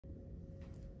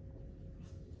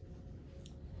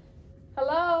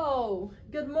Hello,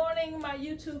 good morning my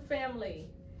YouTube family.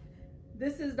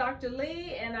 This is Dr.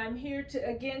 Lee and I'm here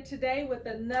again today with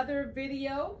another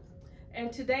video,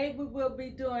 and today we will be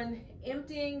doing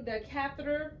emptying the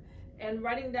catheter and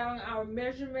writing down our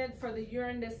measurement for the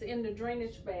urine that's in the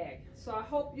drainage bag. So I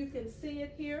hope you can see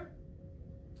it here.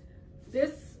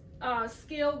 This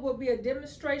skill will be a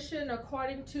demonstration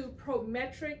according to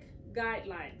Prometric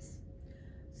guidelines.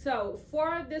 So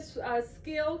for this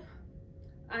skill,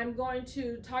 I'm going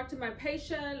to talk to my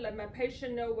patient, let my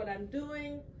patient know what I'm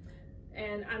doing,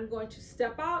 and I'm going to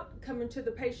step out, come into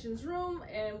the patient's room,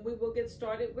 and we will get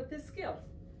started with this skill.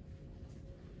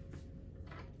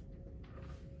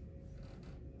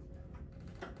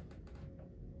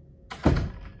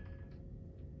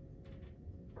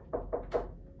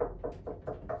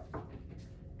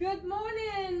 Good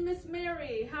morning, Miss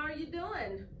Mary. How are you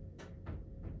doing?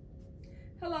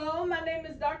 Hello, my name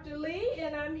is Dr. Lee,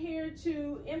 and I'm here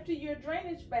to empty your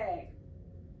drainage bag.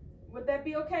 Would that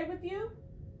be okay with you?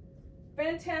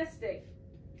 Fantastic.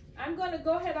 I'm going to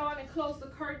go ahead on and close the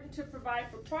curtain to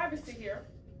provide for privacy here.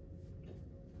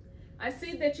 I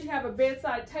see that you have a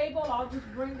bedside table. I'll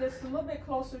just bring this a little bit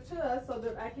closer to us so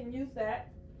that I can use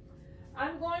that.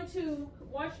 I'm going to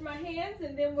wash my hands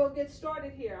and then we'll get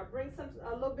started here. I'll bring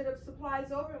a little bit of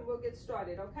supplies over and we'll get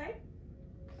started, okay?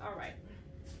 All right.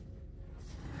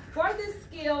 For this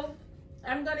skill,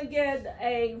 I'm going to get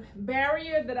a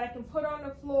barrier that I can put on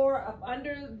the floor up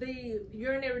under the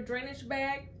urinary drainage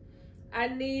bag. I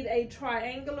need a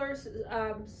triangular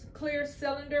clear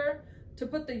cylinder to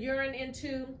put the urine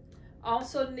into.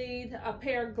 Also need a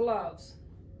pair of gloves.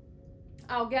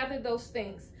 I'll gather those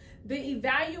things. The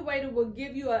evaluator will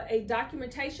give you a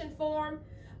documentation form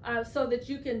so that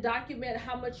you can document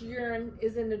how much urine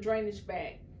is in the drainage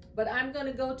bag. But I'm going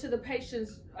to go to the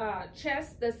patient's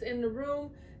chest that's in the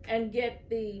room and get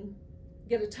a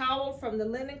towel from the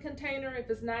linen container if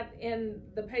it's not in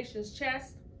the patient's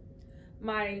chest,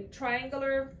 my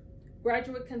triangular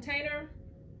graduate container,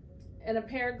 and a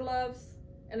pair of gloves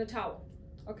and a towel,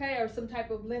 okay, or some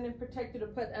type of linen protector to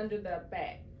put under the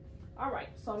bag. All right,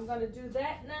 so I'm going to do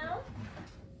that now.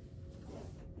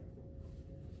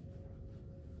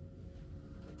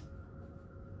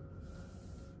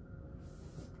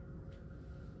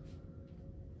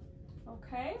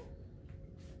 Okay,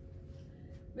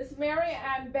 Miss Mary,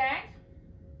 I'm back.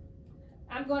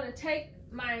 I'm going to take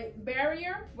my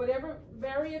barrier, whatever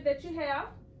barrier that you have,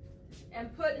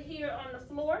 and put here on the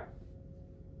floor.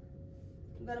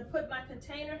 I'm going to put my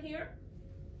container here.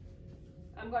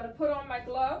 I'm going to put on my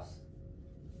gloves.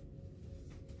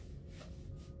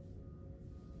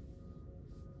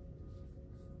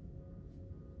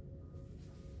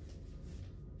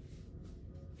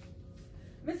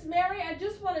 Miss Mary, I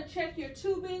just want to check your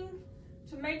tubing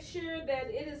to make sure that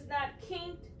it is not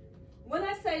kinked. When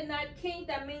I say not kinked,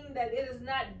 I mean that it is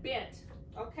not bent,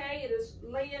 okay? It is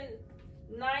laying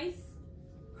nice,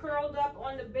 curled up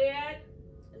on the bed,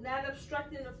 not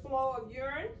obstructing the flow of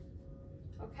urine,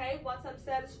 okay? Once I'm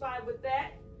satisfied with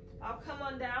that, I'll come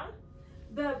on down.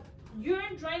 The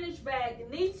urine drainage bag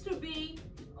needs to be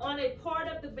on a part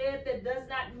of the bed that does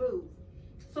not move.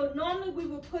 So normally we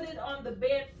will put it on the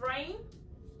bed frame,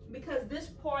 because this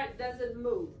part doesn't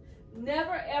move.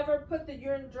 Never ever put the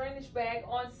urine drainage bag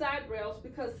on side rails,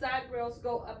 because side rails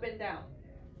go up and down.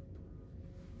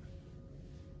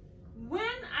 When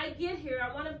I get here,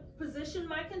 I want to position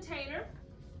my container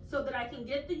so that I can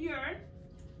get the urine.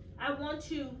 I want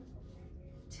to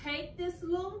take this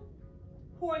little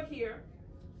port here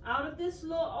out of this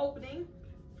little opening.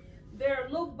 There are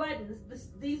little buttons,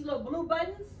 these little blue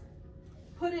buttons.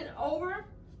 Put it over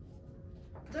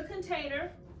the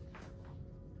container,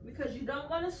 because you don't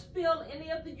want to spill any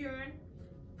of the urine.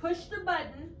 Push the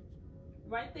button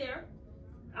right there,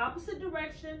 opposite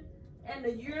direction, and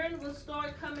the urine will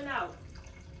start coming out.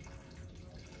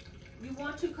 You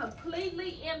want to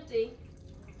completely empty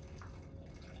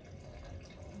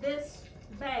this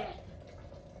bag.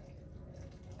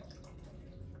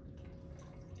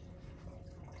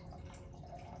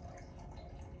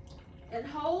 And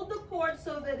hold the port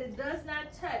so that it does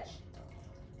not touch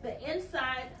the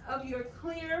inside of your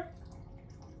clear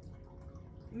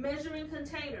measuring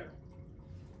container.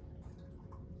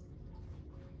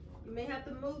 You may have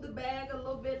to move the bag a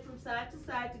little bit from side to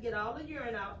side to get all the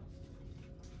urine out.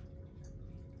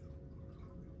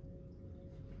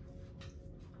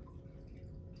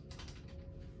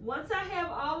 Once I have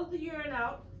all of the urine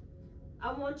out,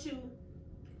 I want to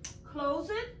close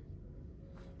it,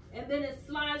 and then it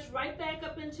slides right back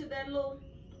up into that little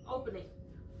opening,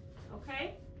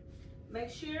 okay? Make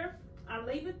sure I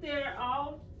leave it there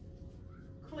all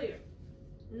clear.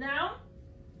 Now,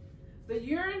 the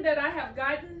urine that I have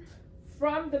gotten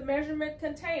from the measurement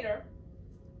container,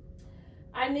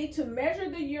 I need to measure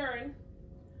the urine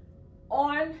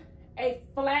on a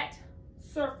flat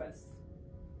surface.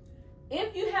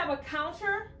 If you have a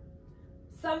counter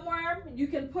somewhere, you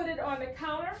can put it on the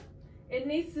counter. It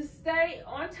needs to stay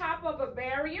on top of a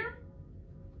barrier.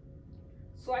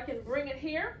 So I can bring it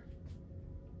here.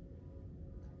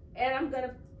 And I'm going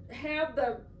to have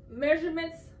the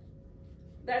measurements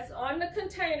that's on the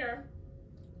container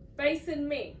facing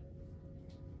me.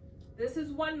 This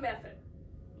is one method.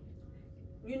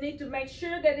 You need to make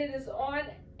sure that it is on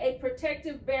a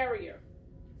protective barrier.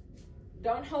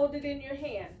 Don't hold it in your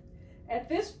hand. At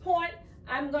this point,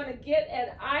 I'm going to get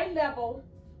at eye level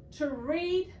to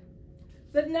read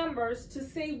the numbers to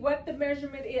see what the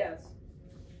measurement is.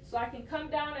 So I can come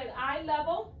down at eye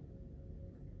level,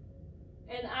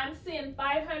 and I'm seeing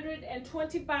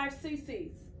 525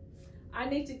 cc's. I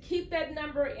need to keep that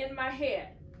number in my head.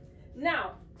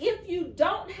 Now, if you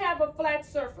don't have a flat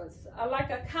surface, like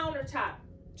a countertop,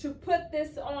 to put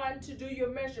this on to do your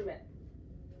measurement,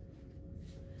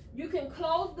 you can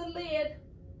close the lid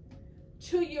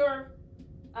to your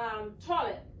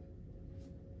toilet.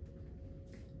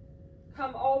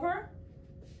 Come over.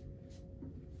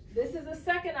 This is a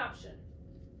second option.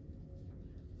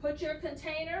 Put your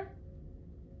container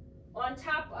on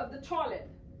top of the toilet.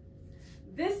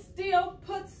 This still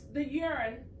puts the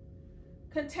urine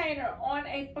container on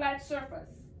a flat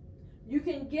surface. You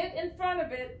can get in front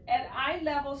of it at eye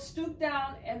level, stoop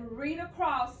down, and read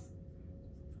across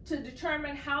to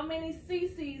determine how many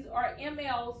cc's or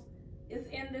mLs is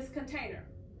in this container.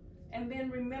 And then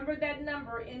remember that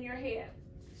number in your head.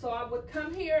 So I would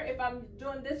come here, if I'm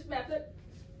doing this method,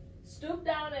 stoop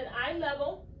down at eye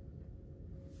level,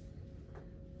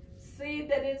 see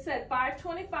that it's at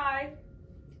 525.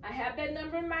 I have that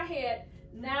number in my head.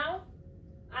 Now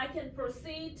I can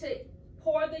proceed to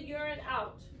pour the urine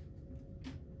out.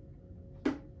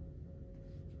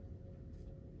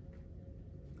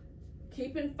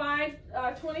 Keeping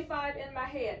 525 in my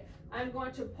head. I'm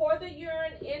going to pour the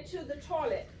urine into the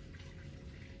toilet.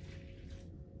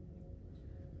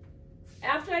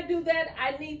 After I do that,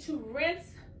 I need to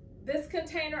rinse this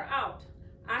container out.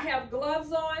 I have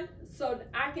gloves on so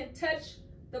I can touch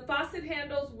the faucet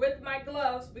handles with my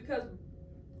gloves, because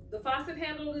the faucet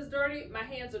handle is dirty, my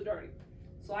hands are dirty.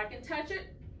 So I can touch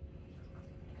it.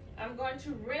 I'm going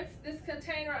to rinse this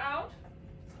container out.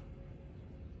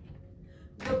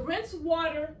 The rinse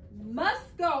water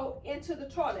must go into the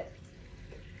toilet.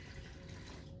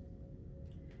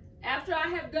 After I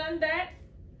have done that,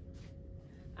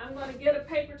 I'm going to get a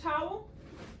paper towel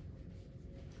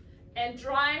and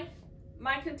dry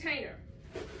my container.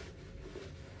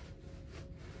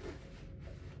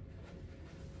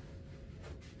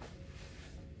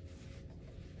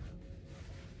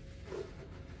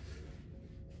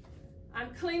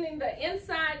 I'm cleaning the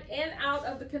inside and out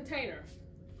of the container.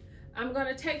 I'm going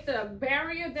to take the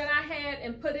barrier that I had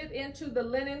and put it into the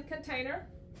linen container.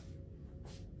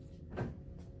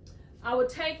 I would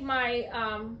take my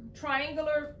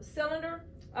triangular cylinder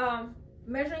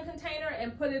measuring container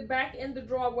and put it back in the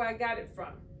drawer where I got it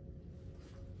from.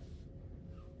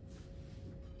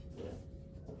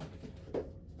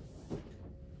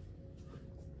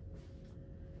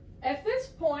 At this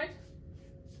point,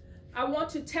 I want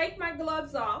to take my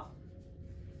gloves off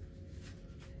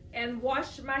and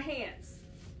wash my hands.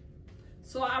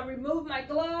 So I remove my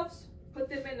gloves, put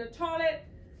them in the toilet.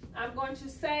 I'm going to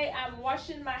say I'm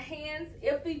washing my hands.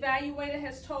 If the evaluator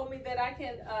has told me that I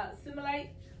can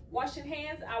simulate washing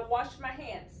hands, I wash my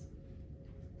hands.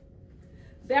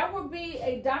 There will be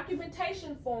a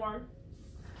documentation form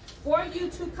for you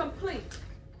to complete.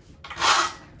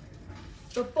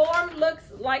 The form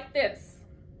looks like this.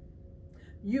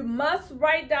 You must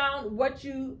write down what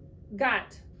you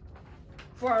got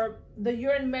for the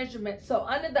urine measurement. So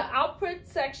under the output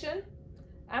section,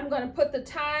 I'm going to put the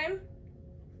time.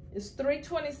 It's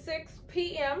 3:26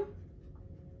 p.m.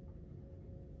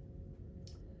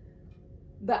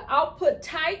 The output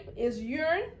type is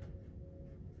urine.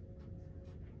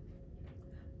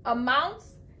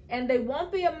 Amounts, and they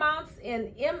want the amounts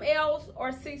in mLs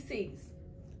or cc's.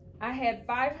 I had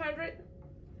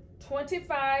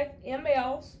 525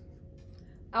 mLs.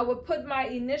 I would put my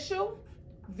initial,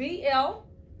 VL,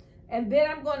 and then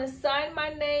I'm going to sign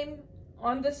my name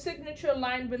on the signature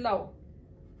line below.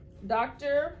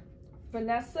 Dr.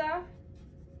 Vanessa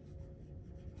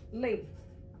Lee.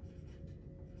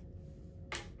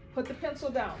 Put the pencil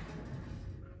down.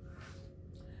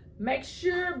 Make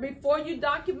sure before you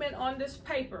document on this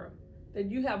paper that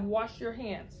you have washed your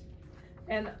hands.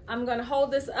 And I'm going to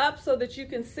hold this up so that you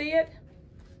can see it.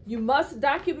 You must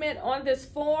document on this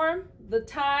form the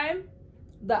time,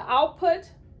 the output,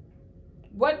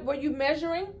 what were you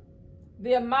measuring,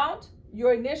 the amount,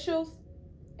 your initials,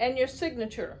 and your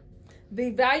signature.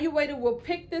 The evaluator will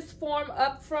pick this form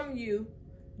up from you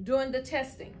during the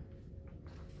testing.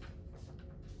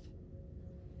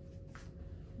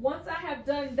 Once I have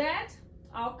done that,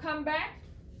 I'll come back.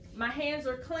 My hands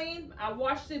are clean. I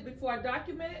washed it before I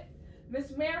documented.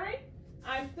 Miss Mary,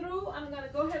 I'm through. I'm going to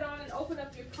go ahead on and open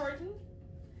up your curtain.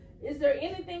 Is there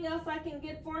anything else I can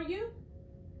get for you?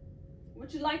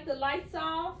 Would you like the lights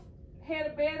off, head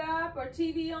of bed up, or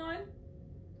TV on?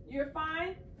 You're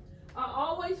fine. I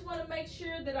always want to make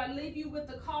sure that I leave you with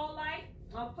the call light.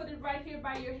 I'll put it right here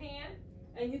by your hand,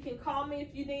 and you can call me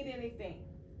if you need anything.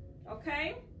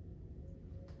 Okay?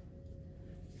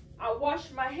 I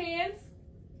wash my hands,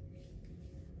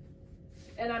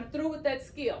 and I'm through with that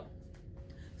skill.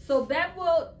 So that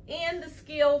will end the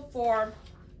skill for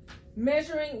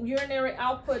measuring urinary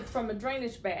output from a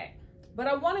drainage bag. But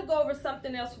I want to go over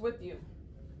something else with you.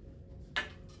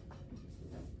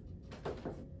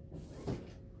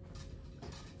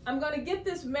 I'm going to get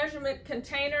this measurement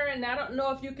container, and I don't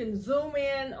know if you can zoom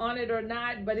in on it or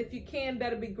not, but if you can,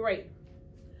 that'll be great.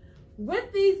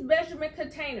 With these measurement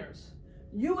containers,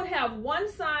 you would have one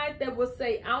side that will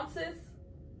say ounces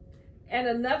and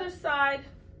another side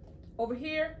over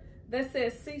here that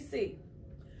says cc.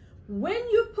 When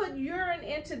you put urine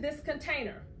into this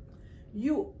container,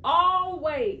 you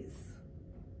always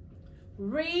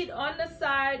read on the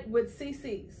side with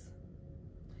cc's.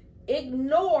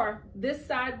 Ignore this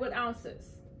side with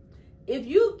ounces. If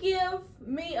you give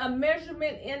me a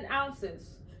measurement in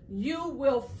ounces, you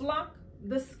will flunk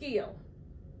the skill.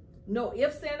 No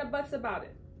ifs, ands, or buts about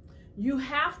it. You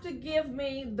have to give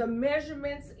me the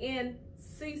measurements in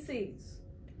cc's.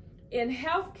 In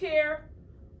healthcare,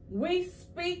 we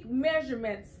speak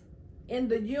measurements in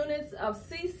the units of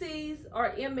cc's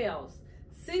or mLs.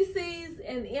 cc's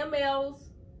and mLs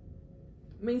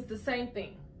means the same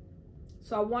thing.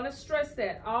 So I want to stress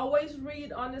that. Always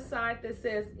read on the side that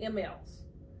says mLs,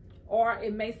 or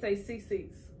it may say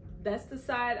cc's. That's the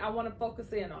side I want to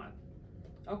focus in on.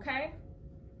 Okay?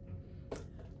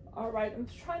 All right, I'm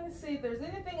trying to see if there's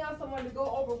anything else I want to go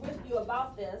over with you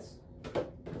about this.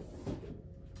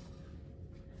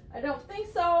 I don't think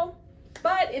so,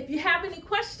 but if you have any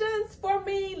questions for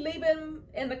me, leave them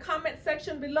in the comment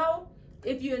section below.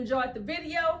 If you enjoyed the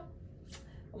video,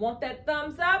 I want that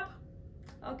thumbs up.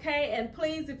 Okay, and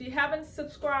please, if you haven't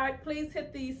subscribed, please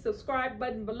hit the subscribe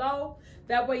button below.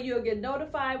 That way you'll get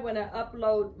notified when I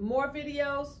upload more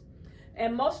videos.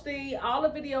 And mostly all the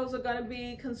videos are going to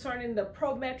be concerning the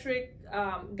Prometric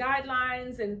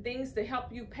guidelines and things to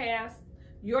help you pass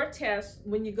your test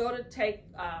when you go to take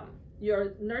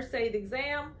your nurse aide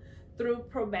exam through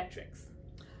Prometrics.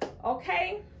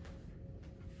 Okay,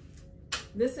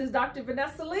 this is Dr.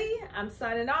 Vanessa Lee. I'm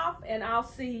signing off, and I'll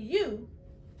see you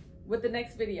with the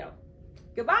next video.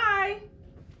 Goodbye.